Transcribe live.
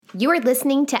You are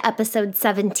listening to episode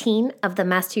 17 of the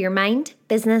Master Your Mind,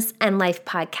 Business, and Life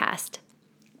podcast.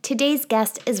 Today's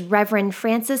guest is Reverend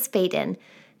Frances Faden.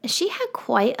 She had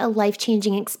quite a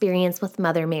life-changing experience with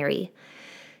Mother Mary.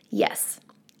 Yes,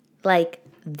 like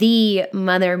the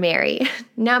Mother Mary.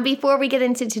 Now, before we get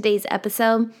into today's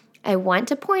episode, I want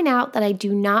to point out that I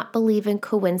do not believe in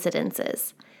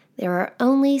coincidences. There are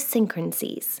only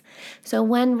synchronicities. So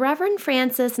when Reverend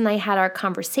Frances and I had our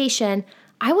conversation,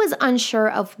 I was unsure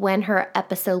of when her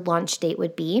episode launch date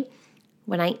would be.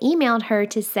 When I emailed her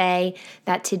to say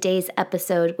that today's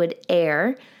episode would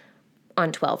air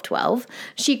on 12/12,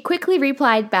 she quickly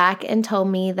replied back and told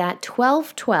me that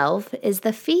 12/12 is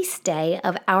the feast day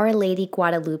of Our Lady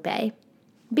Guadalupe.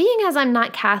 Being as I'm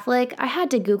not Catholic, I had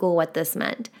to Google what this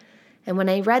meant. And when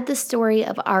I read the story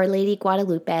of Our Lady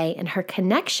Guadalupe and her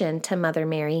connection to Mother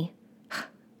Mary,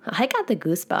 I got the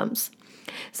goosebumps.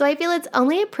 So I feel it's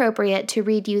only appropriate to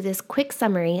read you this quick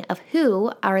summary of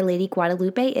who Our Lady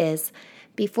Guadalupe is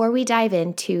before we dive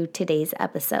into today's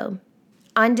episode.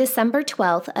 On December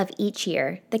 12th of each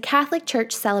year, the Catholic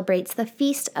Church celebrates the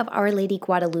Feast of Our Lady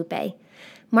Guadalupe,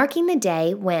 marking the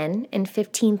day when, in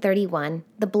 1531,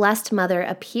 the Blessed Mother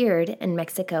appeared in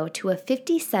Mexico to a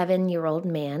 57-year-old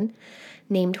man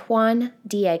named Juan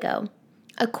Diego.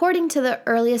 According to the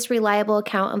earliest reliable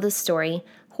account of the story,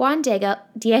 Juan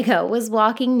Diego was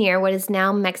walking near what is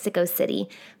now Mexico City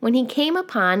when he came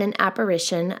upon an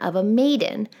apparition of a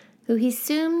maiden who he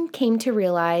soon came to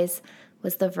realize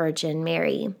was the Virgin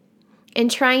Mary. In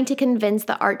trying to convince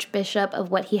the Archbishop of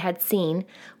what he had seen,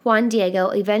 Juan Diego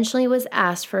eventually was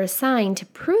asked for a sign to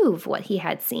prove what he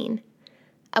had seen.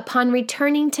 Upon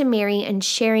returning to Mary and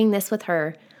sharing this with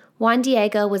her, Juan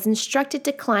Diego was instructed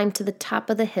to climb to the top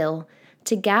of the hill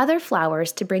to gather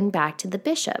flowers to bring back to the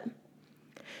bishop.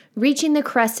 Reaching the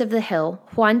crest of the hill,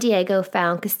 Juan Diego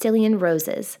found Castilian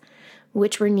roses,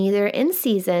 which were neither in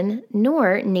season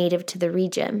nor native to the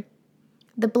region.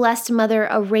 The Blessed Mother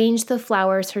arranged the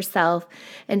flowers herself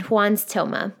in Juan's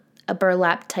tilma, a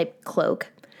burlap-type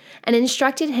cloak, and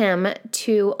instructed him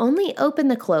to only open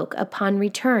the cloak upon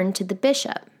return to the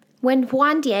bishop. When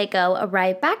Juan Diego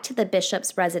arrived back to the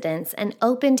bishop's residence and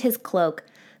opened his cloak,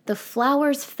 the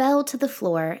flowers fell to the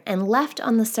floor and left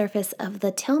on the surface of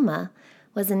the tilma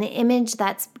was an image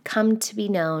that's come to be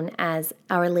known as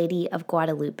Our Lady of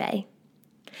Guadalupe.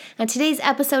 And today's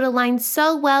episode aligns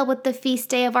so well with the feast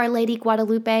day of Our Lady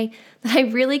Guadalupe that I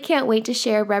really can't wait to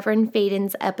share Reverend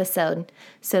Faden's episode.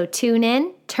 So tune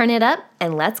in, turn it up,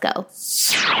 and let's go.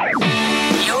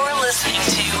 You're listening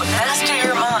to Master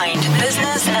Your Mind,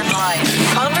 Business and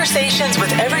Life. Conversations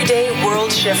with everyday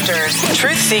world shifters,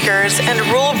 truth seekers, and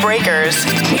rule breakers.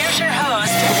 Here's your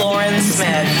host, Lauren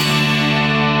Smith.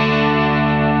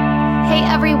 Hey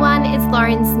everyone, it's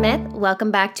Lauren Smith.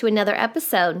 Welcome back to another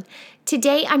episode.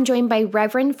 Today I'm joined by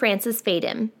Reverend Frances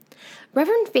Faden.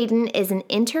 Reverend Faden is an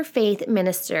interfaith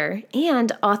minister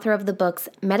and author of the books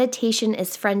Meditation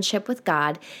is Friendship with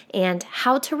God and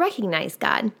How to Recognize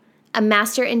God. A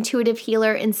master intuitive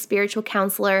healer and spiritual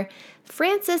counselor,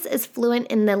 Frances is fluent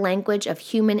in the language of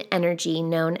human energy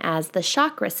known as the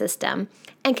chakra system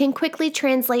and can quickly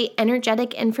translate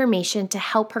energetic information to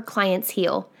help her clients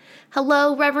heal.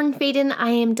 Hello, Reverend Faden.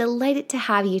 I am delighted to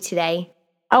have you today.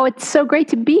 Oh, it's so great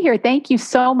to be here. Thank you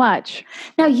so much.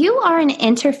 Now, you are an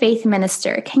interfaith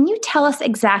minister. Can you tell us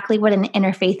exactly what an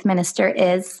interfaith minister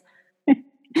is?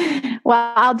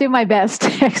 Well, I'll do my best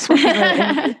to explain what an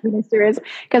interfaith minister is,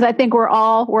 because I think we're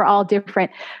all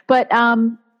different. But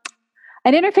an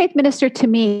interfaith minister to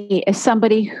me is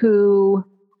somebody who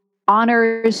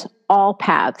honors all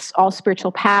paths, all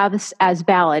spiritual paths as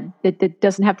valid. That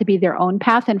doesn't have to be their own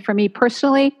path. And for me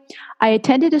personally, I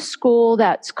attended a school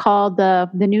that's called the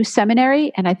New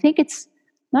Seminary, and I think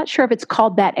not sure if it's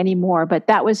called that anymore, but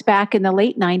that was back in the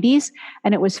late 90s,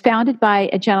 and it was founded by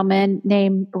a gentleman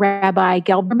named Rabbi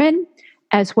Gelberman,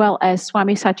 as well as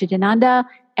Swami Satchidananda,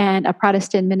 and a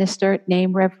Protestant minister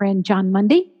named Reverend John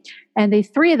Mundy. And the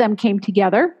three of them came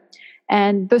together.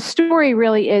 And the story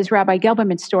really is Rabbi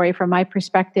Gelberman's story from my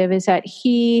perspective is that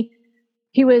he's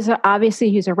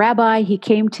a rabbi. He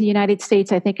came to the United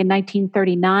States, I think, in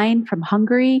 1939 from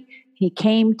Hungary. He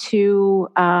came to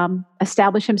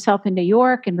establish himself in New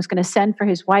York and was going to send for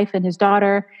his wife and his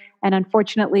daughter. And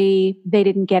unfortunately, they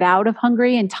didn't get out of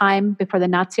Hungary in time before the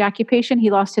Nazi occupation.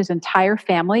 He lost his entire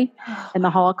family in the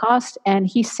Holocaust. And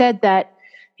he said that,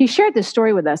 he shared this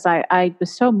story with us. I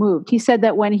was so moved. He said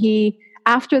that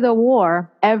after the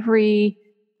war, every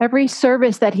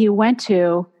service that he went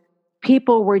to,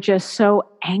 people were just so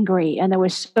angry and there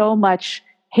was so much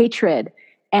hatred,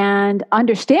 and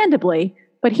understandably.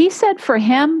 But he said for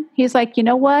him, he's like, you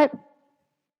know what?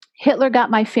 Hitler got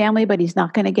my family, but he's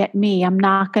not going to get me. I'm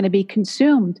not going to be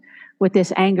consumed with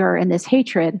this anger and this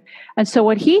hatred. And so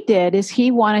what he did is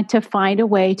he wanted to find a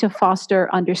way to foster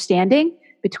understanding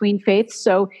between faiths.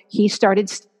 So he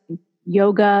started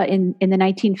yoga in the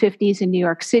 1950s in New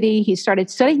York City. He started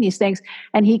studying these things,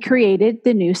 and he created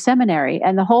the New Seminary.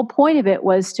 And the whole point of it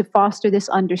was to foster this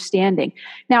understanding.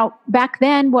 Now, back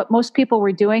then, what most people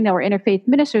were doing that were interfaith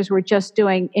ministers were just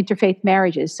doing interfaith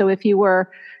marriages. So if you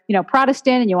were,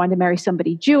 Protestant and you wanted to marry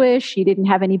somebody Jewish, you didn't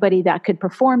have anybody that could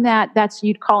perform that,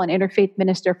 you'd call an interfaith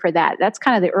minister for that. That's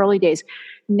kind of the early days.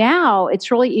 Now it's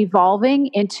really evolving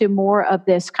into more of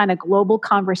this kind of global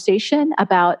conversation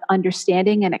about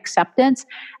understanding and acceptance.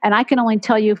 And I can only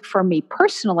tell you, for me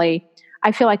personally,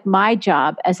 I feel like my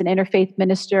job as an interfaith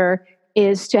minister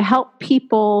is to help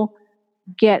people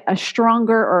get a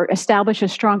stronger or establish a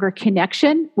stronger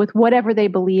connection with whatever they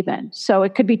believe in. So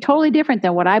it could be totally different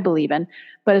than what I believe in,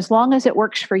 but as long as it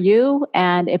works for you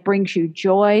and it brings you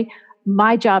joy,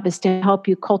 my job is to help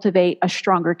you cultivate a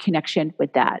stronger connection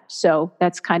with that. So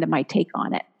that's kind of my take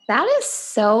on it. That is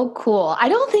so cool. I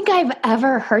don't think I've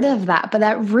ever heard of that, but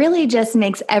that really just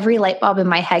makes every light bulb in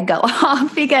my head go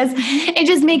off, because it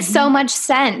just makes so much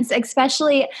sense.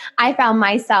 Especially, I found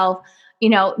myself,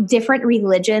 different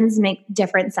religions make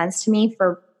different sense to me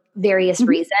for various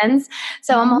reasons.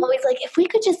 So I'm always like, if we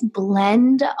could just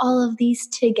blend all of these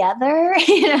together,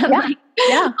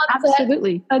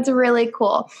 absolutely. That's really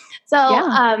cool.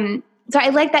 So, so I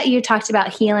like that you talked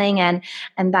about healing and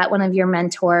that one of your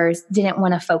mentors didn't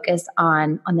want to focus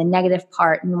on the negative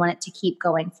part and wanted to keep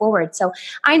going forward. So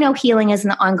I know healing is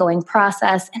an ongoing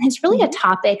process, and it's really a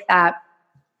topic that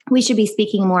we should be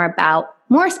speaking more about.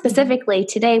 More specifically,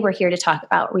 today we're here to talk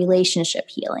about relationship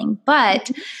healing.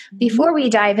 But before we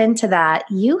dive into that,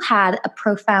 you had a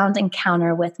profound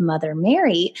encounter with Mother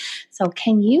Mary. So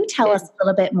can you tell us a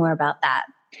little bit more about that?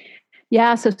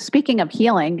 Yeah. So speaking of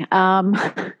healing,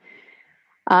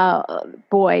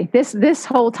 boy, this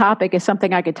whole topic is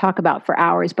something I could talk about for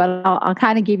hours, but I'll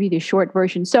kind of give you the short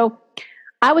version. So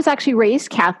I was actually raised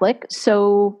Catholic.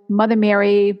 So Mother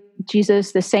Mary,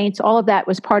 Jesus, the saints, all of that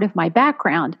was part of my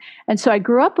background. And so I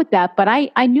grew up with that, but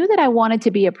I knew that I wanted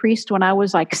to be a priest when I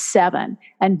was like 7,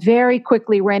 and very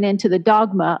quickly ran into the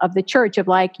dogma of the church of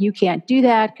like, you can't do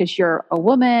that because you're a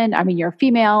woman. You're a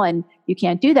female and you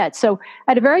can't do that. So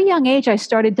at a very young age, I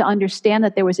started to understand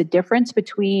that there was a difference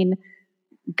between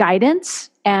guidance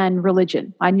and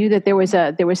religion. I knew that there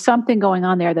was something going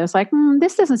on there that was like,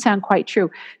 this doesn't sound quite true.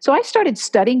 So I started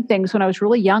studying things when I was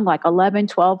really young, like 11,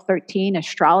 12, 13,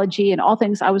 astrology and all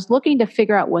things. I was looking to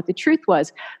figure out what the truth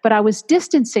was, but I was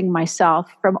distancing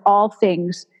myself from all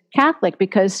things Catholic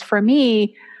because for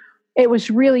me, it was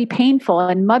really painful.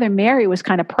 And Mother Mary was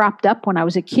kind of propped up when I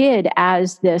was a kid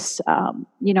as this,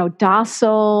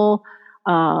 docile,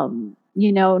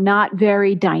 not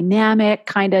very dynamic,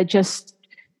 kind of just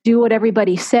do what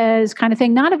everybody says kind of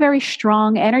thing, not a very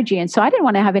strong energy. And so I didn't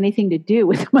want to have anything to do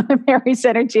with Mother Mary's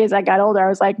energy as I got older. I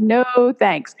was like, no,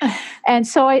 thanks. And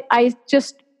so I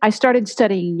started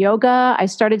studying yoga. I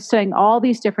started studying all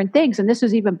these different things. And this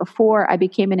was even before I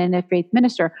became an interfaith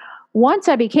minister. Once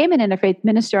I became an interfaith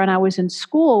minister and I was in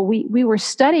school, we were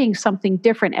studying something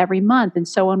different every month. And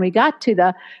so when we got to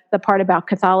the part about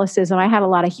Catholicism, I had a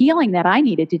lot of healing that I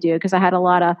needed to do because I had a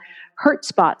lot of hurt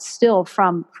spots still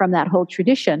from that whole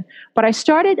tradition. But I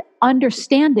started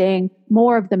understanding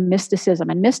more of the mysticism.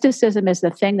 And mysticism is the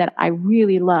thing that I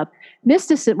really love.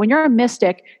 Mysticism, when you're a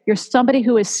mystic, you're somebody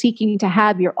who is seeking to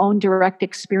have your own direct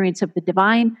experience of the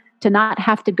divine, to not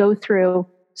have to go through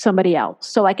somebody else.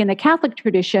 So like in the Catholic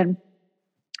tradition,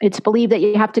 it's believed that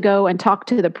you have to go and talk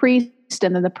to the priest,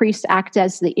 and then the priest acts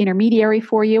as the intermediary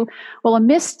for you. Well, a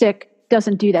mystic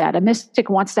doesn't do that. A mystic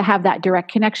wants to have that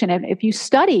direct connection. And if you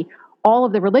study all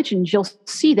of the religions, you'll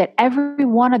see that every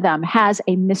one of them has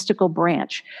a mystical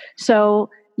branch. So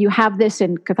you have this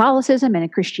in Catholicism and in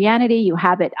Christianity. You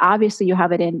have it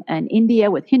in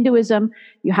India with Hinduism.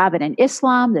 You have it in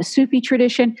Islam, the Sufi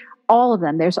tradition. All of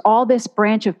them. There's all this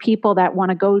branch of people that want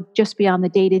to go just beyond the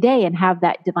day-to-day and have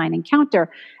that divine encounter.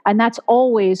 And that's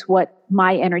always what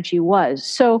my energy was.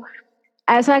 So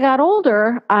as I got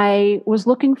older, I was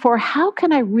looking for how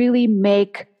can I really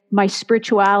make my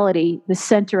spirituality the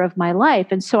center of my life?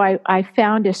 And so I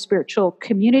found a spiritual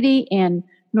community in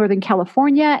Northern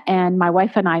California, and my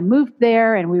wife and I moved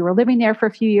there, and we were living there for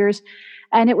a few years.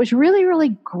 And it was really,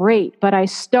 really great. But I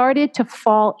started to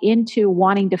fall into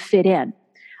wanting to fit in.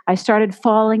 I started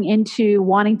falling into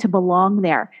wanting to belong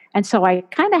there. And so I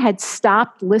kind of had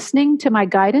stopped listening to my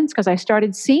guidance because I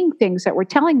started seeing things that were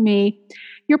telling me,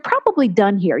 you're probably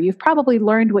done here. You've probably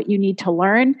learned what you need to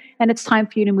learn, and it's time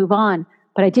for you to move on.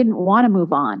 but I didn't want to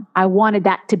move on. I wanted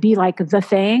that to be like the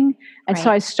thing. And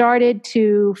so I started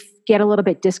to get a little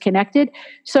bit disconnected.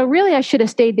 So really, I should have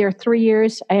stayed there 3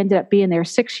 years. I ended up being there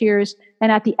 6 years.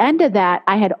 And at the end of that,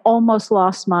 I had almost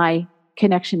lost my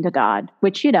connection to God,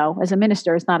 which, as a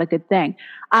minister is not a good thing.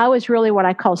 I was really what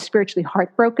I call spiritually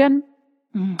heartbroken.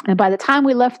 And by the time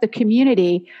we left the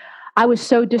community, I was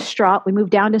so distraught. We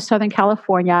moved down to Southern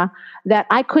California that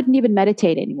I couldn't even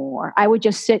meditate anymore. I would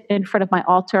just sit in front of my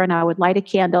altar and I would light a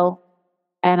candle,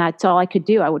 and that's all I could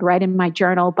do. I would write in my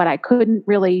journal, but I couldn't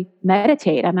really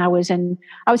meditate. And I was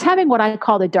having what I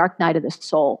call the dark night of the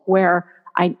soul, where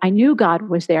I knew God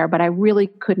was there, but I really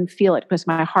couldn't feel it because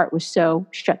my heart was so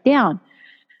shut down.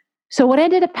 So what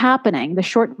ended up happening, the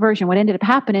short version, what ended up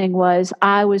happening was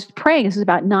I was praying. This is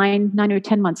about 9 or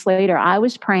 10 months later. I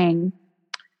was praying,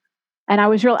 and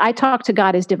I talked to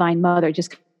God as Divine Mother,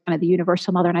 just kind of the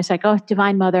universal mother. And I said, "Oh,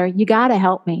 Divine Mother, you got to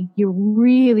help me. You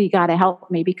really got to help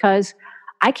me, because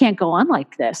I can't go on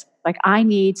like this. Like I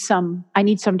need some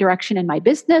direction in my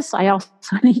business. I also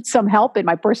need some help in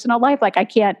my personal life. Like I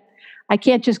can't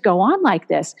just go on like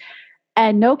this."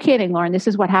 And no kidding, Lauren, this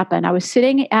is what happened. I was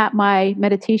sitting at my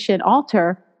meditation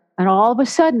altar, and all of a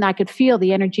sudden I could feel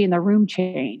the energy in the room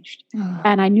changed.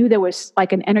 And I knew there was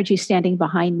like an energy standing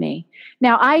behind me.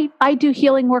 Now I do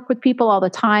healing work with people all the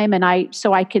time. And I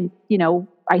can,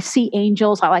 I see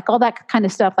angels. I like all that kind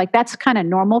of stuff. Like that's kind of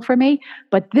normal for me,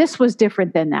 but this was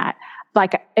different than that.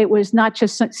 Like it was not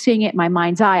just seeing it in my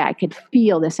mind's eye. I could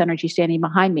feel this energy standing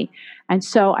behind me. And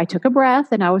so I took a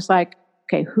breath and I was like,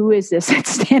 okay, who is this that's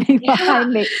standing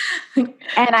behind me?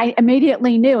 And I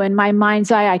immediately knew in my mind's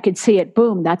eye, I could see it.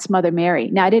 Boom, that's Mother Mary.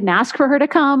 Now, I didn't ask for her to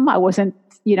come. I wasn't,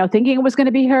 thinking it was going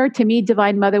to be her. To me,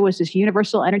 Divine Mother was this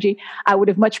universal energy. I would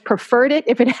have much preferred it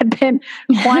if it had been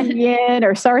Kuan Yin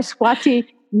or Saraswati,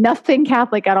 nothing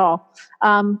Catholic at all.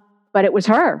 But it was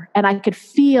her. And I could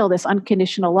feel this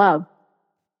unconditional love.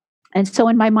 And so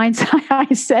in my mind's eye,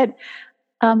 I said,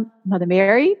 Mother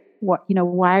Mary,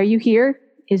 why are you here?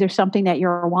 Is there something that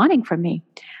you're wanting from me?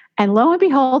 And lo and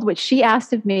behold, what she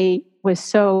asked of me it's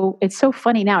so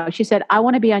funny now. She said, "I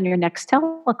want to be on your next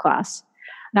teleclass."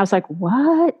 And I was like,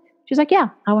 "What?" She's like, "Yeah,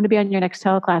 I want to be on your next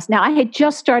teleclass." Now, I had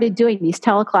just started doing these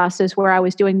teleclasses where I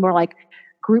was doing more like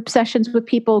group sessions with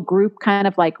people, group kind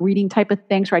of like reading type of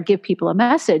things where I give people a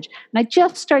message. And I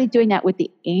just started doing that with the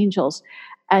angels.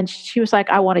 And she was like,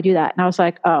 "I want to do that." And I was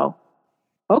like, "Oh,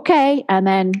 okay." And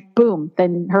then boom,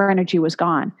 then her energy was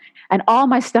gone. And all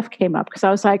my stuff came up because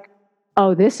I was like,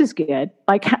 "Oh, this is good.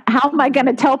 Like, how am I going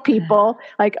to tell people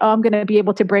like, oh, I'm going to be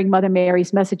able to bring Mother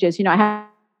Mary's messages?" I have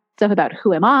stuff about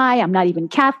who am I? I'm not even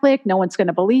Catholic. No one's going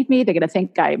to believe me. They're going to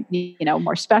think I'm,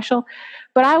 more special.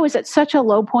 But I was at such a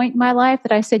low point in my life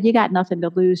that I said, "You got nothing to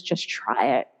lose. Just try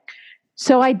it."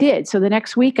 So I did. So the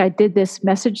next week I did this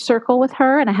message circle with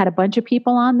her, and I had a bunch of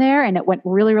people on there, and it went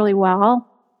really, really well.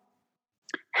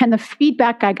 And the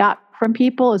feedback I got from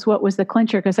people is what was the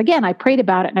clincher. Because again, I prayed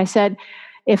about it and I said,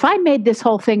 if I made this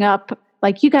whole thing up,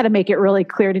 like, you got to make it really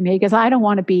clear to me, because I don't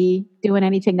want to be doing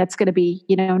anything that's going to be,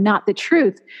 not the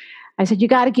truth. I said, you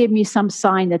got to give me some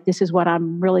sign that this is what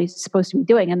I'm really supposed to be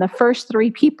doing. And the first 3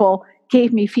 people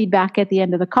gave me feedback at the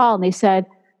end of the call. And they said,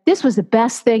 "This was the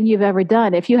best thing you've ever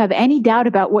done. If you have any doubt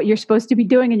about what you're supposed to be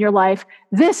doing in your life,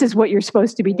 this is what you're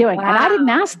supposed to be doing." Wow. And I didn't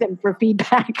ask them for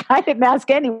feedback. I didn't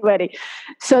ask anybody.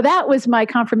 So that was my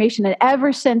confirmation. And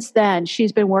ever since then,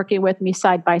 she's been working with me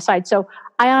side by side. So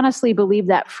I honestly believe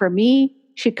that for me,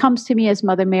 she comes to me as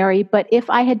Mother Mary. But if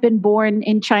I had been born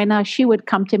in China, she would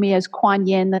come to me as Kuan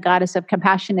Yin, the goddess of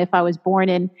compassion. If I was born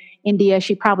in India,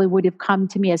 she probably would have come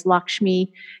to me as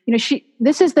Lakshmi.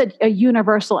 This is a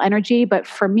universal energy, but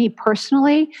for me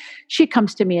personally, she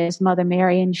comes to me as Mother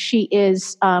Mary, and she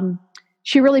is,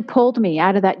 she really pulled me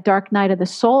out of that dark night of the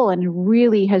soul and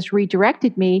really has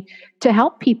redirected me to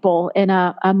help people in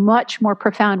a much more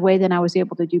profound way than I was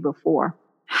able to do before.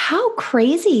 How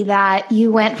crazy that you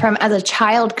went from, as a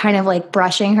child, kind of like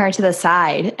brushing her to the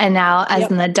side, and now as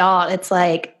an adult, it's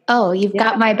like, oh, you've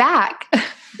got my back.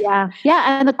 Yeah.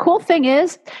 And the cool thing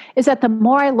is that the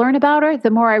more I learn about her, the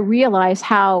more I realize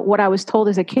how what I was told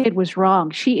as a kid was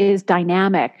wrong. She is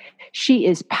dynamic. She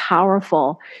is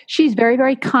powerful. She's very,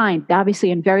 very kind,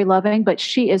 obviously, and very loving, but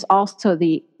she is also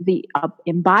the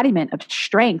embodiment of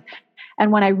strength.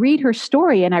 And when I read her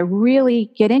story and I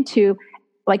really get into,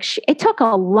 it took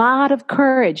a lot of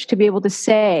courage to be able to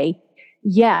say,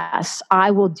 yes,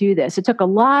 I will do this. It took a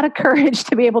lot of courage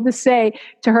to be able to say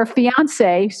to her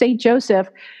fiance, St. Joseph,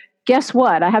 guess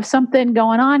what? I have something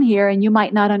going on here and you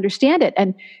might not understand it.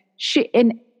 And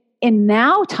in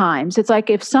now times, it's like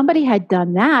if somebody had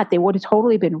done that, they would have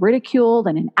totally been ridiculed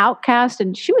and an outcast.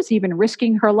 And she was even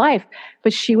risking her life,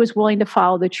 but she was willing to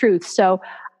follow the truth. So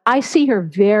I see her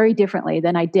very differently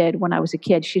than I did when I was a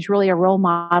kid. She's really a role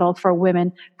model for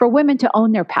women to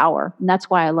own their power. And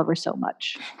that's why I love her so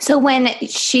much. So when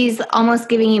she's almost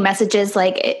giving you messages,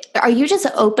 like, are you just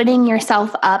opening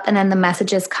yourself up and then the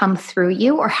messages come through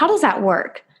you, or how does that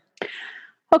work?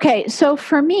 Okay. So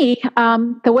for me,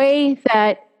 the way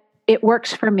that it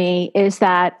works for me is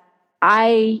that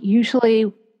I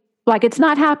usually, like, it's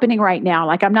not happening right now.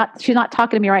 Like she's not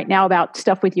talking to me right now about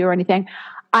stuff with you or anything.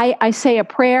 I say a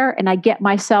prayer and I get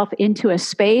myself into a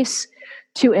space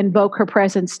to invoke her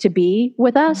presence to be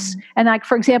with us. And like,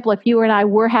 for example, if you and I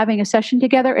were having a session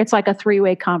together, it's like a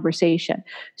 3-way conversation.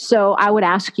 So I would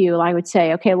ask you, I would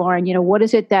say, okay, Lauren, what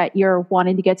is it that you're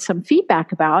wanting to get some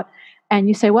feedback about? And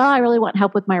you say, well, I really want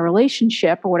help with my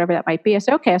relationship or whatever that might be. I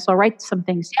say, okay, so I'll write some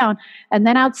things down. And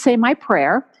then I'd say my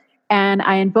prayer and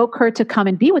I invoke her to come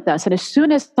and be with us. And as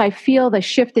soon as I feel the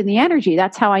shift in the energy,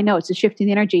 that's how I know it's a shift in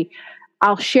the energy.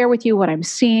 I'll share with you what I'm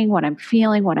seeing, what I'm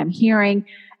feeling, what I'm hearing,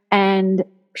 and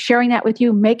sharing that with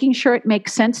you, making sure it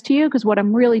makes sense to you, because what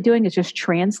I'm really doing is just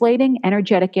translating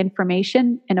energetic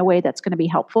information in a way that's going to be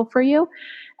helpful for you.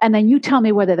 And then you tell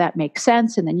me whether that makes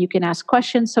sense, and then you can ask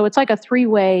questions. So it's like a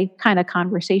 3-way kind of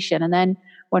conversation. And then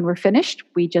when we're finished,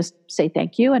 we just say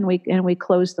thank you and we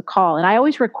close the call. And I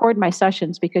always record my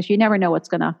sessions because you never know what's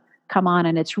going to come on,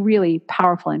 and it's really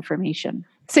powerful information.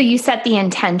 So you set the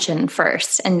intention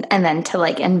first and then to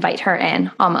like invite her in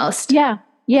almost. Yeah.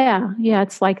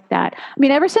 It's like that. I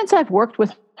mean, ever since I've worked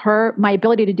with her, my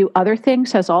ability to do other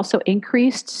things has also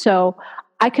increased. So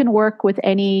I can work with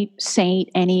any saint,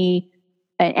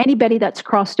 anybody that's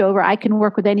crossed over. I can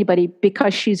work with anybody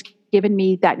because she's given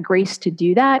me that grace to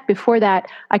do that. Before that,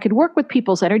 I could work with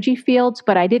people's energy fields,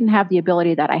 but I didn't have the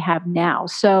ability that I have now.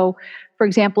 So for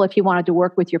example, if you wanted to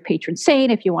work with your patron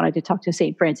saint, if you wanted to talk to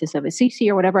St. Francis of Assisi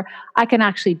or whatever, I can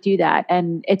actually do that.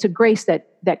 And it's a grace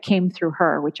that came through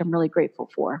her, which I'm really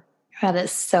grateful for. That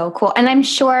is so cool. And I'm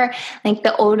sure like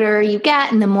the older you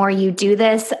get and the more you do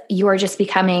this, you're just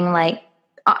becoming like,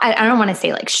 I don't want to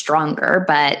say like stronger,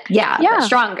 but but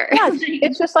stronger. Yeah,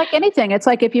 it's just like anything. It's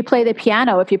like if you play the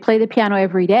piano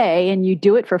every day and you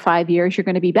do it for 5 years, you're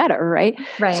going to be better, right?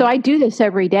 Right. So I do this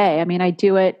every day. I mean, I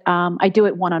do it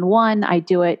one-on-one. I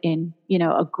do it in,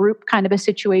 a group kind of a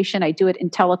situation. I do it in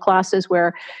teleclasses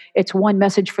where it's one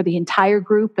message for the entire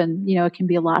group and, it can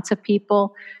be lots of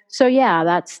people. So yeah,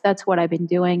 that's what I've been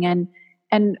doing.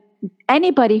 And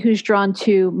anybody who's drawn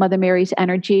to Mother Mary's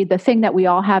energy, the thing that we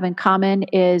all have in common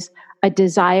is a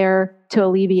desire to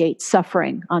alleviate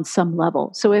suffering on some level.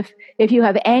 So if you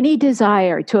have any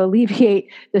desire to alleviate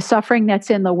the suffering that's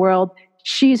in the world,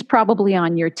 she's probably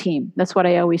on your team. That's what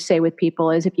I always say with people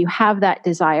is if you have that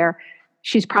desire,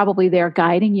 she's probably there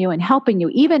guiding you and helping you.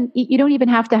 Even you don't even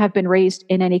have to have been raised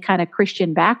in any kind of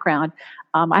Christian background.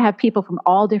 I have people from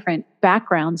all different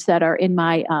backgrounds that are in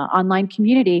my online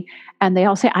community, and they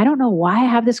all say, I don't know why I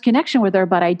have this connection with her,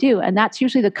 but I do. And that's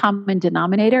usually the common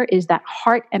denominator is that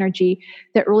heart energy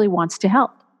that really wants to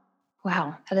help.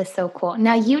 Wow, that is so cool.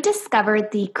 Now you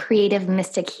discovered the creative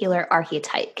mystic healer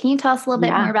archetype. Can you tell us a little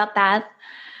bit more about that?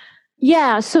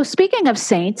 Yeah. So speaking of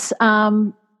saints,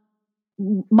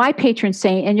 my patron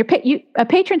saint, and a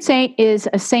patron saint is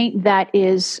a saint that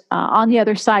is on the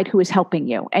other side who is helping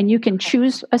you. And you can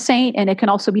choose a saint, and it can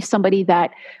also be somebody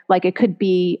that, like, it could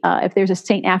be if there's a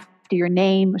saint after your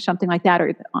name or something like that,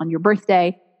 or on your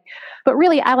birthday. But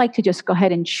really, I like to just go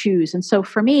ahead and choose. And so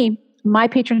for me, my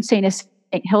patron saint is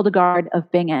Saint Hildegard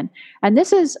of Bingen. And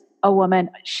this is a woman,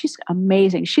 she's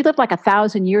amazing. She lived like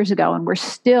 1,000 years ago, and we're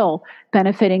still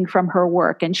benefiting from her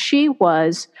work. And she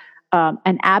was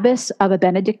an abbess of a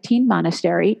Benedictine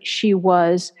monastery. She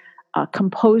was a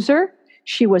composer.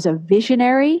 She was a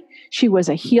visionary. She was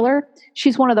a healer.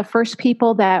 She's one of the first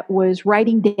people that was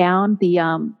writing down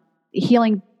the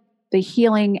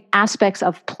healing aspects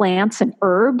of plants and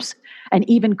herbs and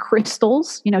even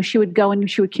crystals. She would go and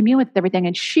she would commune with everything.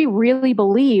 And she really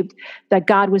believed that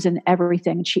God was in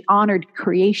everything. And she honored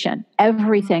creation,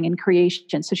 everything in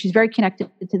creation. So she's very connected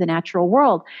to the natural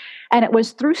world. And it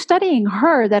was through studying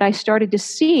her that I started to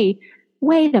see,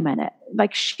 wait a minute,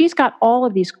 like she's got all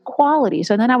of these qualities.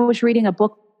 And then I was reading a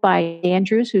book by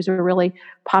Andrews, who's a really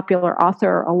popular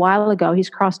author a while ago. He's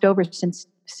crossed over since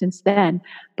then.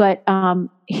 But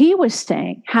he was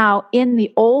saying how in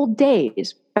the old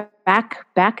days,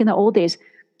 back in the old days,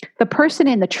 the person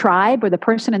in the tribe or the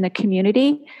person in the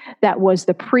community that was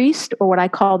the priest, or what I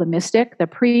call the mystic, the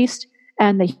priest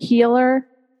and the healer,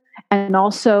 and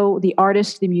also the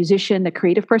artist, the musician, the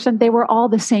creative person, they were all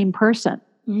the same person.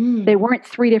 They weren't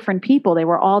three different people. They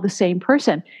were all the same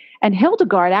person. And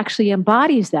Hildegard actually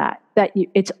embodies that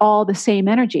it's all the same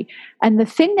energy. And the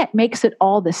thing that makes it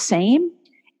all the same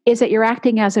is that you're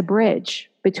acting as a bridge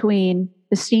between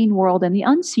the seen world and the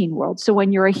unseen world. So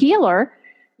when you're a healer,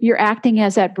 you're acting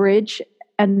as that bridge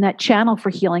and that channel for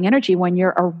healing energy. When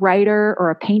you're a writer or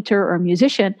a painter or a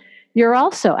musician, you're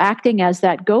also acting as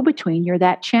that go-between. You're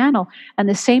that channel. And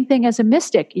the same thing as a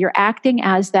mystic. You're acting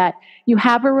as that. You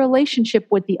have a relationship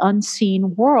with the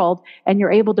unseen world, and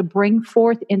you're able to bring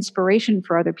forth inspiration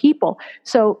for other people.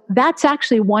 So that's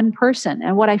actually one person.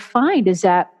 And what I find is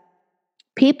that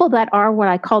people that are what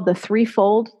I call the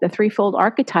threefold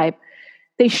archetype,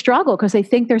 they struggle because they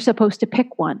think they're supposed to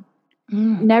pick one.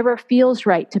 Never feels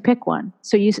right to pick one.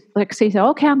 So you say,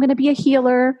 okay, I'm going to be a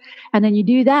healer. And then you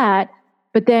do that.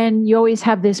 But then you always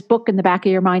have this book in the back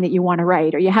of your mind that you want to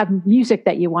write, or you have music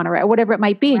that you want to write, or whatever it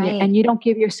might be. Right. And you don't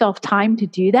give yourself time to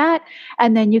do that.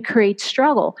 And then you create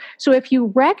struggle. So if you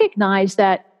recognize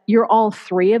that you're all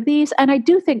three of these, and I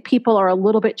do think people are a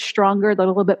little bit stronger, a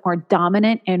little bit more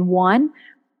dominant in one.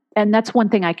 And that's one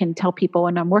thing I can tell people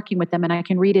when I'm working with them, and I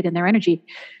can read it in their energy.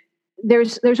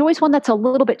 There's always one that's a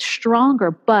little bit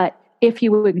stronger, but if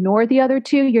you ignore the other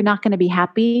two, you're not going to be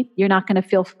happy. You're not going to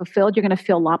feel fulfilled. You're going to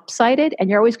feel lopsided. And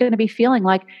you're always going to be feeling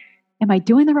like, am I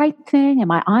doing the right thing?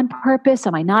 Am I on purpose?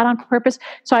 Am I not on purpose?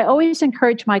 So I always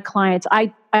encourage my clients.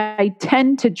 I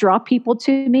tend to draw people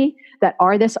to me that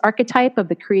are this archetype of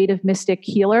the creative mystic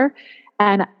healer.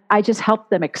 And I just help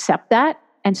them accept that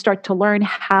and start to learn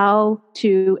how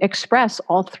to express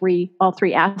all three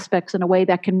aspects in a way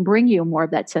that can bring you more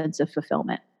of that sense of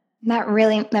fulfillment. That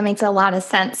makes a lot of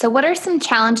sense. So what are some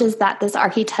challenges that this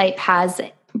archetype has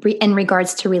in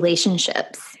regards to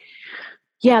relationships?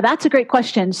 Yeah, that's a great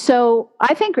question. So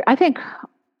I think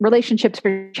relationships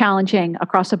are challenging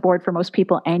across the board for most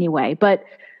people anyway. But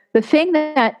the thing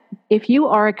that if you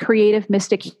are a creative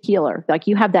mystic healer, like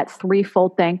you have that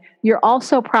threefold thing, you're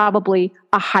also probably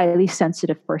a highly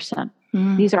sensitive person.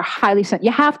 These are highly sensitive.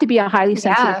 You have to be a highly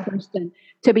sensitive person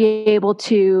to be able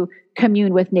to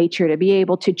commune with nature, to be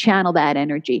able to channel that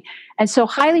energy. And so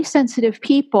highly sensitive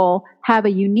people have a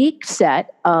unique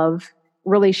set of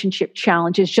relationship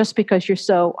challenges just because you're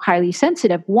so highly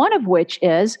sensitive. One of which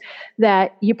is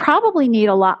that you probably need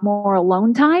a lot more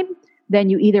alone time than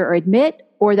you either admit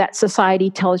or that society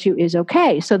tells you is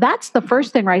okay. So that's the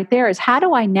first thing right there, is how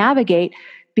do I navigate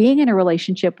being in a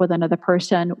relationship with another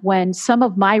person when some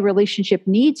of my relationship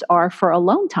needs are for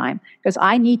alone time? Because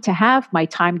I need to have my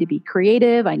time to be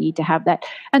creative. I need to have that.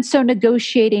 And so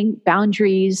negotiating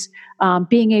boundaries,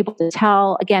 being able to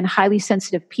tell, again, highly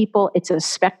sensitive people, it's a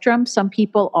spectrum. Some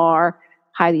people are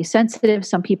highly sensitive.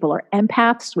 Some people are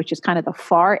empaths, which is kind of the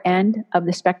far end of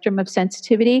the spectrum of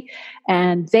sensitivity.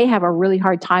 And they have a really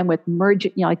hard time with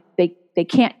merging, like they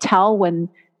can't tell when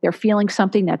they're feeling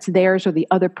something that's theirs or the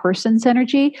other person's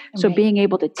energy. Okay. So being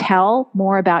able to tell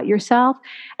more about yourself.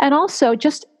 And also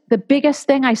just the biggest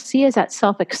thing I see is that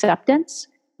self-acceptance,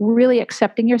 really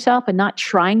accepting yourself and not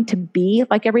trying to be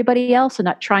like everybody else and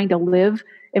not trying to live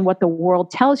in what the world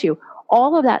tells you.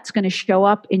 All of that's going to show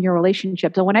up in your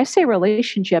relationships. And when I say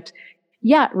relationships,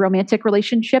 yeah, romantic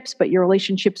relationships, but your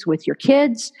relationships with your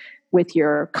kids, with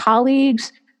your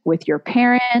colleagues, with your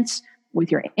parents, with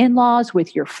your in-laws,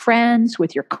 with your friends,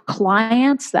 with your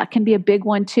clients. That can be a big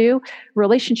one too.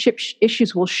 Relationship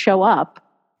issues will show up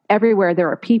everywhere there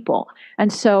are people.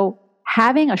 And so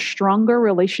having a stronger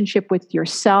relationship with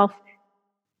yourself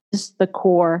is the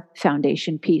core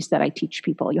foundation piece that I teach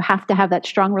people. You have to have that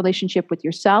strong relationship with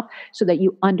yourself so that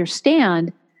you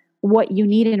understand what you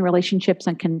need in relationships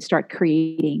and can start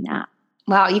creating that.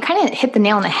 Wow, you kind of hit the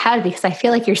nail on the head, because I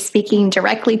feel like you're speaking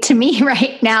directly to me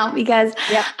right now, because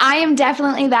I am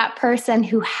definitely that person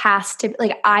who has to,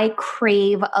 like, I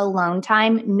crave alone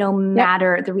time no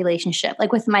matter the relationship.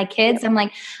 Like with my kids, I'm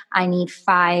like, I need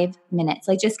 5 minutes.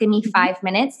 Like, just give me 5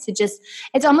 minutes to just,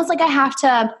 it's almost like I have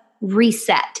to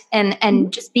reset,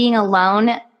 and just being alone,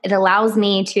 it allows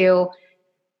me to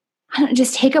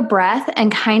just take a breath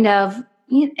and kind of,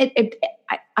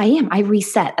 I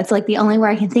reset. That's like the only word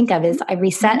I can think of is I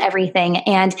reset everything.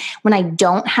 And when I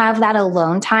don't have that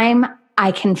alone time,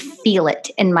 I can feel it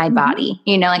in my body,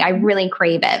 like I really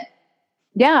crave it.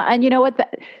 Yeah. And you know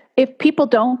what? If people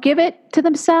don't give it to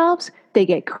themselves, they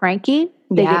get cranky.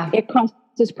 It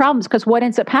causes problems, because what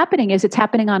ends up happening is it's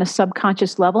happening on a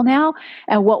subconscious level now.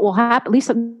 And what will happen, at least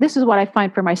this is what I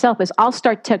find for myself, is I'll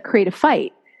start to create a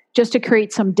fight just to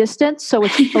create some distance. So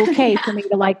it's okay for me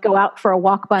to like go out for a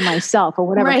walk by myself or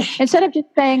whatever. Right. Instead of just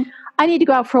saying, I need to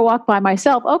go out for a walk by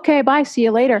myself. Okay, bye, see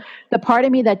you later. The part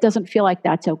of me that doesn't feel like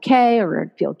that's okay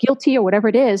or feel guilty or whatever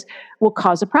it is will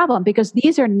cause a problem, because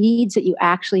these are needs that you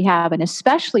actually have. And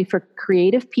especially for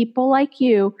creative people like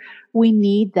you, we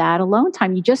need that alone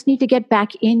time. You just need to get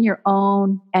back in your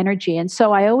own energy. And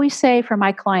so I always say for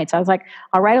my clients, I was like,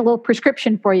 I'll write a little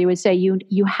prescription for you and say,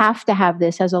 you have to have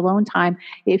this as alone time.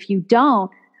 If you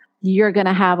don't, you're going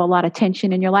to have a lot of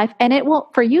tension in your life. And it will,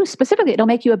 for you specifically, it'll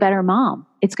make you a better mom.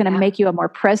 It's going to make you a more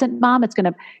present mom.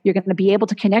 You're going to be able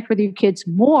to connect with your kids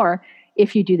more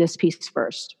if you do this piece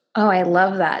first. Oh, I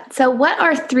love that. So what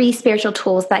are 3 spiritual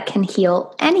tools that can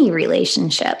heal any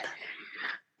relationship?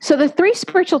 So the 3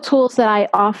 spiritual tools that I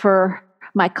offer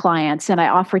my clients and I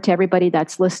offer to everybody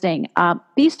that's listening,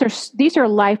 these are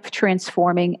life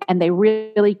transforming, and they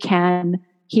really can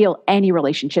heal any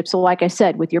relationship. So like I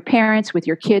said, with your parents, with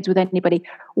your kids, with anybody,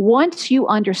 once you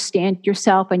understand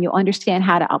yourself and you understand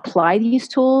how to apply these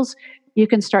tools, you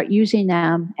can start using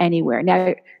them anywhere.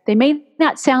 Now, they may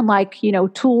not sound like,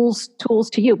 tools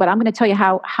to you, but I'm going to tell you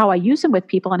how I use them with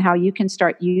people and how you can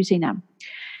start using them.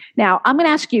 Now, I'm going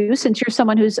to ask you, since you're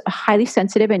someone who's highly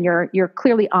sensitive and you're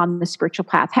clearly on the spiritual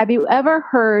path, have you ever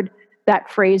heard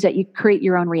that phrase that you create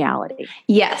your own reality?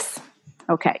 Yes.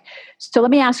 Okay. So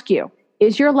let me ask you,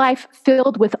 is your life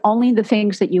filled with only the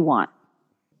things that you want?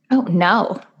 Oh,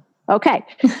 no. Okay.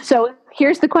 So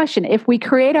here's the question. If we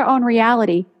create our own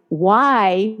reality,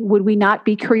 why would we not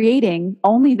be creating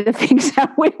only the things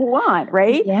that we want,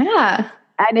 right? Yeah.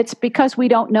 And it's because we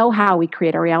don't know how we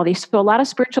create our reality. So a lot of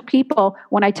spiritual people,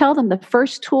 when I tell them the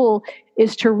first tool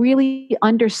is to really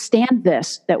understand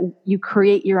this, that you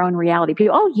create your own reality.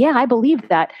 People, oh yeah, I believe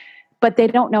that. But they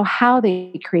don't know how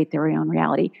they create their own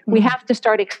reality. Mm-hmm. We have to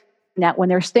start that when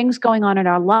there's things going on in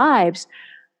our lives,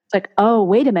 it's like, oh,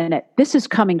 wait a minute, this is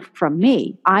coming from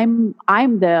me. I'm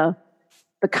the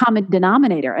common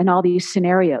denominator in all these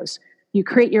scenarios. You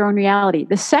create your own reality.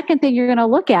 The second thing you're going to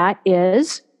look at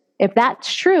is, if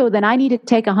that's true, then I need to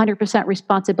take 100%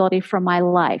 responsibility for my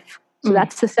life. So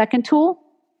that's the second tool.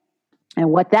 And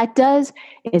what that does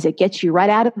is it gets you right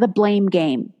out of the blame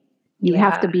game. You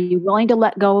have to be willing to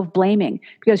let go of blaming,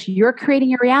 because you're creating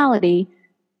your reality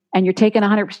and you're taking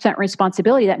 100%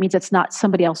 responsibility. That means it's not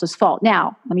somebody else's fault.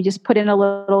 Now, let me just put in a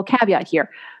little caveat here.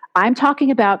 I'm talking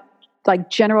about like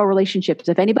general relationships.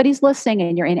 If anybody's listening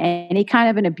and you're in any kind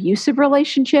of an abusive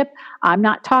relationship, I'm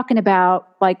not talking about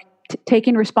like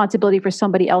taking responsibility for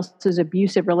somebody else's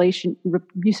abusive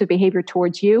behavior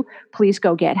towards you. Please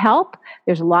go get help.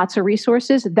 There's lots of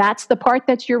resources. That's the part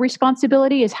that's your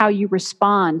responsibility, is how you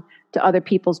respond to other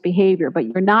people's behavior. But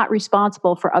you're not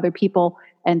responsible for other people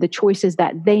and the choices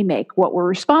that they make. What we're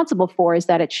responsible for is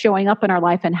that it's showing up in our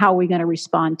life and how we're going to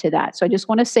respond to that. So I just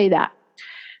want to say that.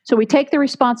 So we take the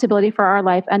responsibility for our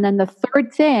life. And then the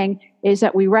third thing is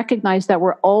that we recognize that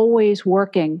we're always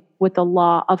working with the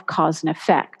law of cause and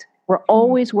effect. We're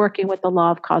always working with the law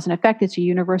of cause and effect. It's a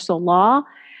universal law.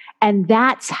 And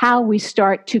that's how we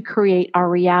start to create our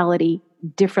reality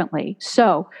differently.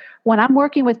 So when I'm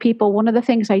working with people, one of the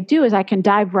things I do is I can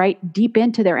dive right deep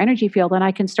into their energy field, and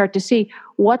I can start to see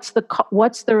what's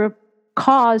the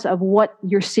cause of what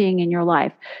you're seeing in your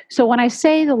life. So when I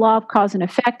say the law of cause and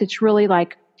effect, it's really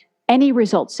like any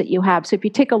results that you have. So if you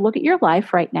take a look at your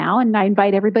life right now, and I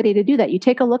invite everybody to do that, you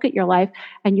take a look at your life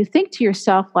and you think to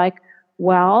yourself like,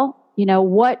 well,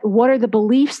 what are the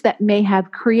beliefs that may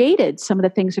have created some of the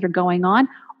things that are going on?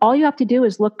 All you have to do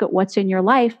is look at what's in your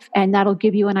life, and that'll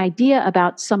give you an idea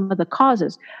about some of the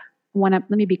causes. Let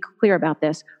me be clear about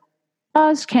this.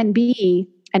 Cause can be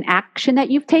an action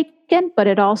that you've taken, but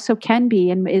it also can be,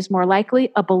 and is more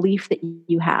likely, a belief that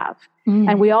you have.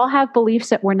 And we all have beliefs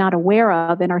that we're not aware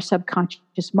of in our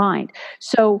subconscious mind.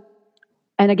 So,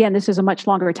 and again, this is a much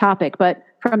longer topic, but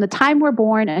from the time we're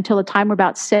born until the time we're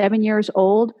about 7 years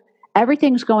old,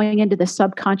 everything's going into the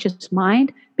subconscious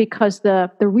mind, because the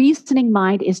reasoning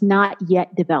mind is not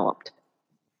yet developed.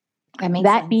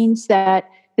 That means that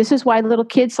this is why little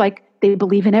kids, like, they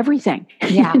believe in everything.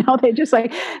 Yeah.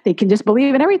 They can just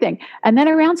believe in everything. And then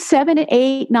around 7,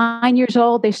 8, 9 years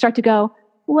old, they start to go,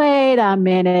 wait a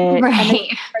minute. Right. And they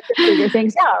start to figure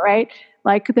things out, right?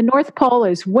 Like the North Pole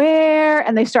is where,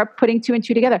 and they start putting 2 and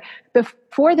 2 together.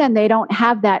 Before then, they don't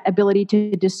have that ability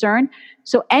to discern.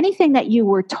 So anything that you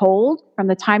were told from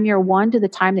the time you're 1 to the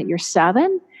time that you're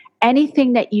 7,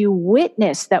 anything that you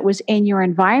witnessed that was in your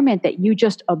environment that you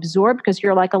just absorbed because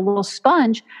you're like a little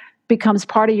sponge, becomes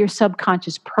part of your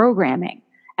subconscious programming.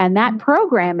 And that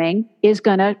programming is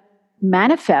going to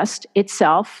manifest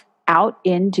itself out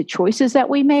into choices that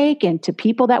we make and to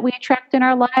people that we attract in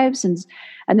our lives.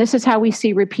 And this is how we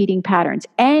see repeating patterns.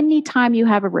 Anytime you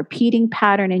have a repeating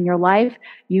pattern in your life,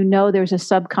 you know there's a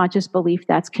subconscious belief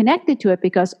that's connected to it,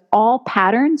 because all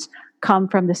patterns come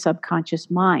from the subconscious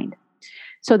mind.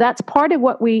 So that's part of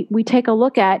what we take a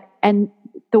look at. And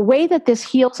the way that this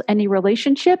heals any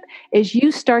relationship is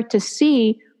you start to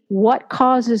see, what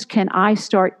causes can I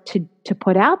start to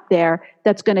put out there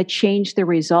that's going to change the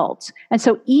results? And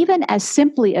so even as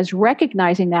simply as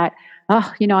recognizing that,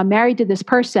 I'm married to this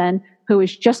person who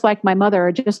is just like my mother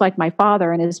or just like my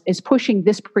father and is pushing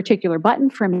this particular button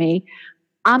for me,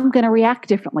 I'm going to react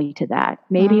differently to that.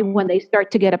 Maybe when they start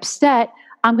to get upset,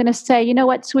 I'm going to say, you know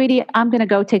what, sweetie, I'm going to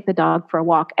go take the dog for a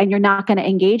walk, and you're not going to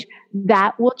engage.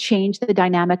 That will change the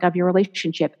dynamic of your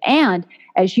relationship. And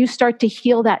as you start to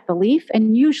heal that belief,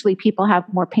 and usually people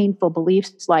have more painful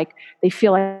beliefs, like they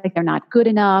feel like they're not good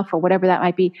enough or whatever that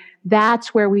might be,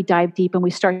 that's where we dive deep and we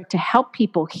start to help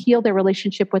people heal their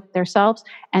relationship with themselves.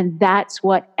 And that's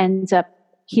what ends up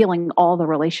healing all the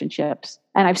relationships.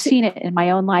 And I've seen it in my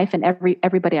own life and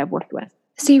everybody I've worked with.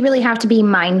 So you really have to be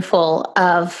mindful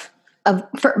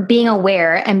for being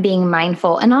aware and being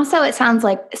mindful. And also it sounds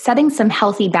like setting some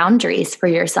healthy boundaries for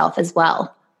yourself as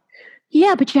well.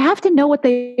 Yeah, but you have to know what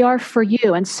they are for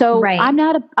you. And so right. I'm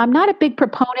not a big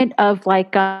proponent of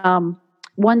like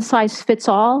one size fits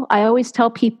all. I always tell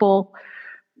people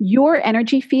your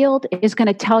energy field is going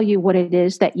to tell you what it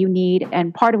is that you need.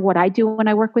 And part of what I do when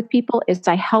I work with people is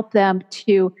I help them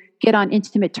to get on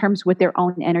intimate terms with their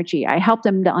own energy. I help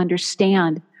them to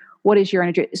understand what is your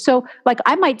energy. So like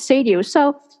I might say to you,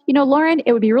 Lauren,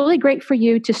 it would be really great for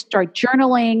you to start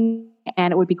journaling,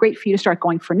 and it would be great for you to start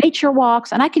going for nature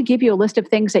walks. And I could give you a list of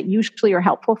things that usually are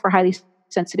helpful for highly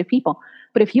sensitive people.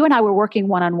 But if you and I were working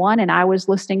one-on-one and I was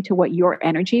listening to what your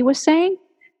energy was saying,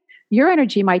 your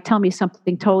energy might tell me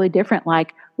something totally different,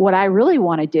 like what I really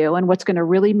want to do and what's going to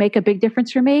really make a big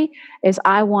difference for me is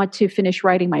I want to finish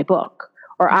writing my book,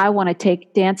 or I want to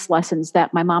take dance lessons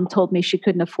that my mom told me she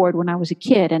couldn't afford when I was a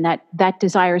kid, and that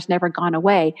desire's never gone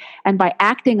away. And by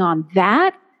acting on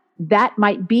that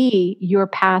might be your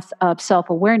path of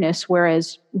self-awareness,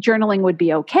 whereas journaling would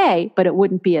be okay, but it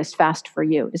wouldn't be as fast for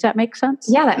you. Does that make sense?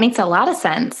 Yeah, that makes a lot of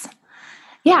sense.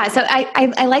 Yeah, so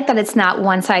I like that it's not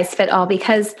one size fit all,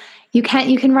 because you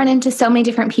can run into so many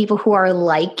different people who are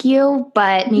like you,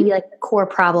 but maybe like the core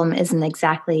problem isn't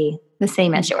exactly the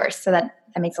same as yours. So that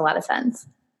makes a lot of sense.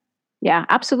 Yeah,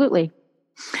 absolutely.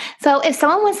 So if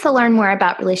someone wants to learn more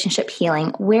about relationship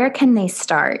healing, where can they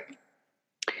start?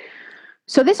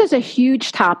 So this is a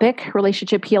huge topic,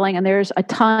 relationship healing, and there's a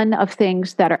ton of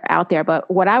things that are out there. But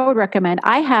what I would recommend,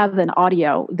 I have an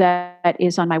audio that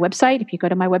is on my website. If you go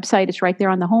to my website, it's right there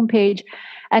on the homepage.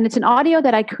 And it's an audio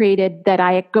that I created that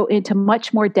I go into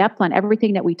much more depth on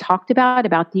everything that we talked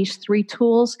about these 3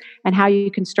 tools and how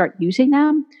you can start using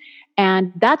them.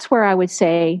 And that's where I would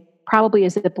say probably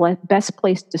is the best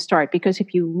place to start, because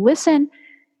if you listen,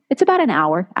 it's about an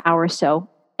hour or so,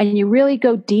 and you really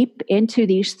go deep into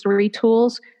these 3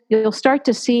 tools, you'll start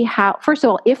to see how, first of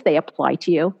all, if they apply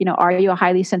to you. Are you a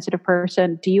highly sensitive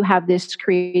person? Do you have this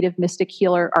creative mystic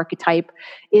healer archetype?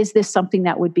 Is this something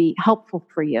that would be helpful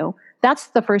for you? That's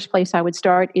the first place I would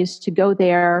start, is to go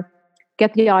there,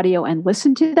 get the audio and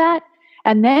listen to that.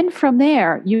 And then from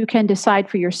there, you can decide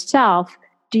for yourself,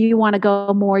 do you want to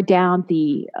go more down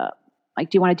the, do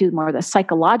you want to do more of the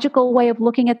psychological way of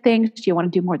looking at things? Do you want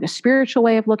to do more of the spiritual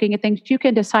way of looking at things? You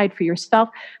can decide for yourself.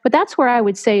 But that's where I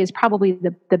would say is probably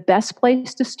the best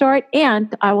place to start.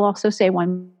 And I will also say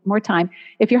one more time,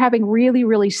 if you're having really,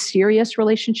 really serious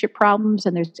relationship problems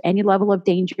and there's any level of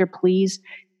danger, please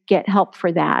get help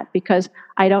for that. Because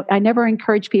I never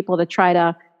encourage people to try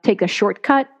to take a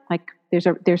shortcut. Like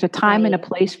there's a time and a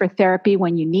place for therapy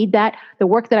when you need that. The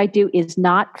work that I do is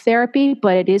not therapy,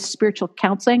 but it is spiritual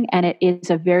counseling, and it is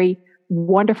a very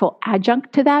wonderful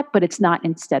adjunct to that, but it's not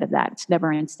instead of that. It's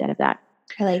never instead of that.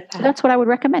 I like that. So that's what I would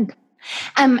recommend.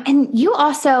 And you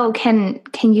also can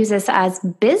use this as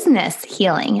business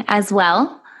healing as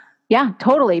well. Yeah,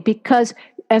 totally. Because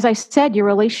as I said, your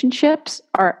relationships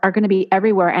are going to be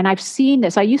everywhere. And I've seen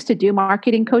this. I used to do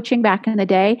marketing coaching back in the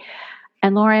day.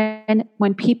 And Lauren,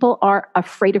 when people are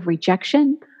afraid of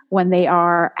rejection, when they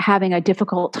are having a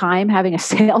difficult time having a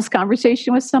sales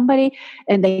conversation with somebody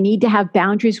and they need to have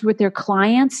boundaries with their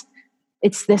clients,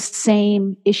 it's the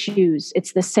same issues.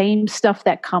 It's the same stuff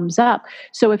that comes up.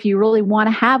 So if you really want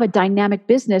to have a dynamic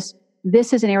business,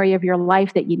 this is an area of your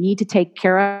life that you need to take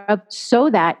care of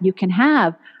so that you can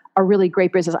have a really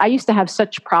great business. I used to have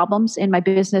such problems in my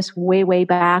business way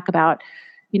back about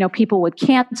people would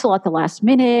cancel at the last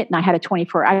minute, and I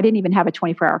didn't even have a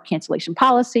 24-hour cancellation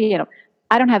policy.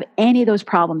 I don't have any of those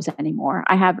problems anymore.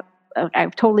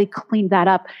 I've totally cleaned that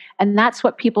up. And that's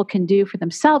what people can do for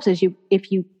themselves is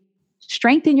if you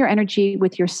strengthen your energy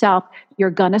with yourself,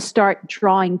 you're going to start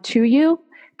drawing to you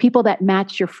people that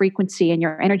match your frequency and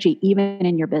your energy, even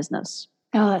in your business.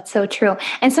 Oh, that's so true.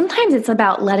 And sometimes it's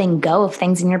about letting go of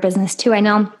things in your business too. I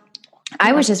know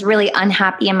I was just really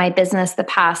unhappy in my business the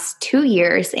past 2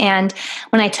 years. And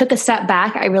when I took a step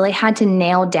back, I really had to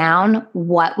nail down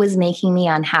what was making me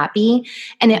unhappy.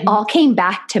 And it all came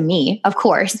back to me, of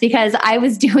course, because I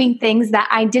was doing things that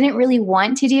I didn't really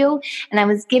want to do. And I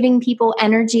was giving people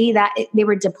energy that they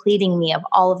were depleting me of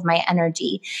all of my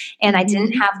energy. And I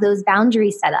didn't have those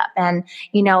boundaries set up. And,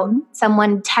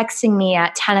 someone texting me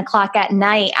at 10 o'clock at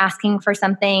night, asking for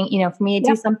something, for me to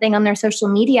do something on their social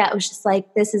media, it was just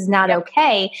like, this is not okay.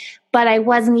 But I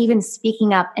wasn't even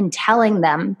speaking up and telling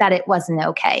them that it wasn't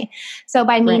okay. So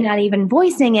by me not even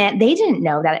voicing it, they didn't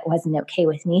know that it wasn't okay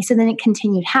with me. So then it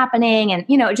continued happening. And,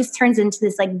 it just turns into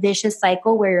this like vicious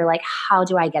cycle where you're like, how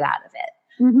do I get out of it?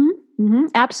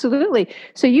 Absolutely.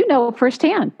 So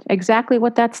firsthand exactly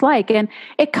what that's like. And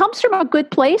it comes from a good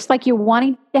place, like you're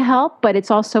wanting to help, but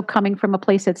it's also coming from a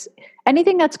place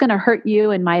anything that's going to hurt you,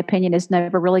 in my opinion, is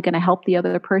never really going to help the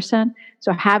other person.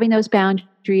 So having those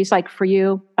boundaries, like for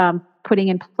you, putting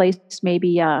in place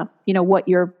maybe, what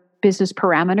your business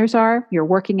parameters are, your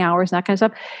working hours, and that kind of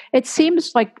stuff. It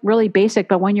seems like really basic,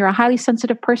 but when you're a highly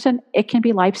sensitive person, it can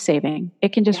be life-saving.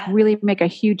 It can just really make a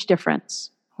huge difference.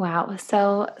 Wow.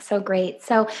 So great.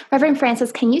 So Reverend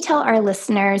Frances, can you tell our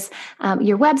listeners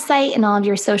your website and all of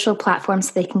your social platforms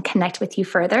so they can connect with you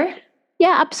further?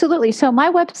 Yeah, absolutely. So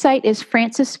my website is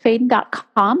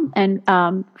francesfaden.com, and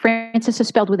Frances is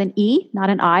spelled with an E, not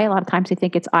an I. A lot of times they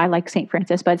think it's I like St.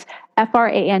 Francis, but it's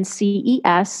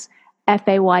FrancesFaden,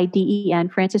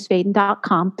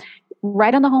 francesfaden.com.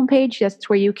 Right on the homepage, that's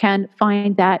where you can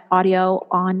find that audio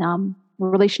on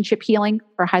relationship healing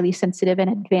for highly sensitive and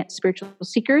advanced spiritual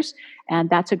seekers. And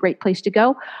that's a great place to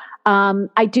go.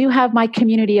 I do have my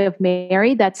Community of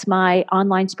Mary. That's my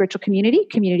online spiritual community,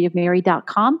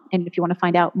 communityofmary.com. And if you want to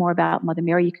find out more about Mother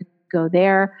Mary, you could go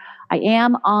there. I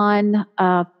am on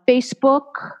Facebook.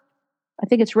 I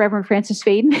think it's Reverend Frances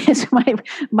Faden is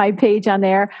my page on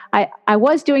there. I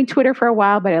was doing Twitter for a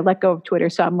while, but I let go of Twitter.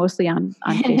 So I'm mostly on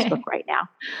Facebook right now.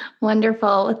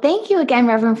 Wonderful. Well, thank you again,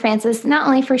 Reverend Frances, not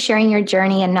only for sharing your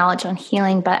journey and knowledge on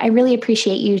healing, but I really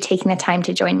appreciate you taking the time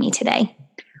to join me today.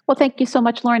 Well, thank you so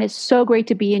much, Lauren. It's so great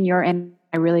to be in your end.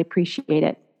 I really appreciate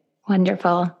it.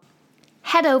 Wonderful.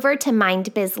 Head over to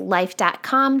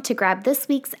mindbizlife.com to grab this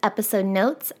week's episode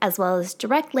notes, as well as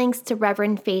direct links to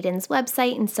Reverend Faden's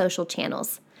website and social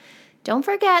channels. Don't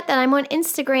forget that I'm on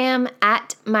Instagram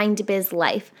at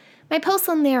mindbizlife. My posts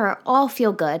on there are all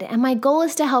feel good, and my goal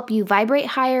is to help you vibrate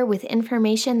higher with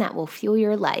information that will fuel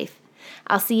your life.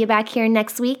 I'll see you back here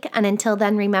next week, and until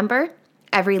then, remember,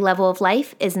 every level of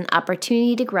life is an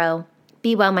opportunity to grow.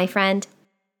 Be well, my friend.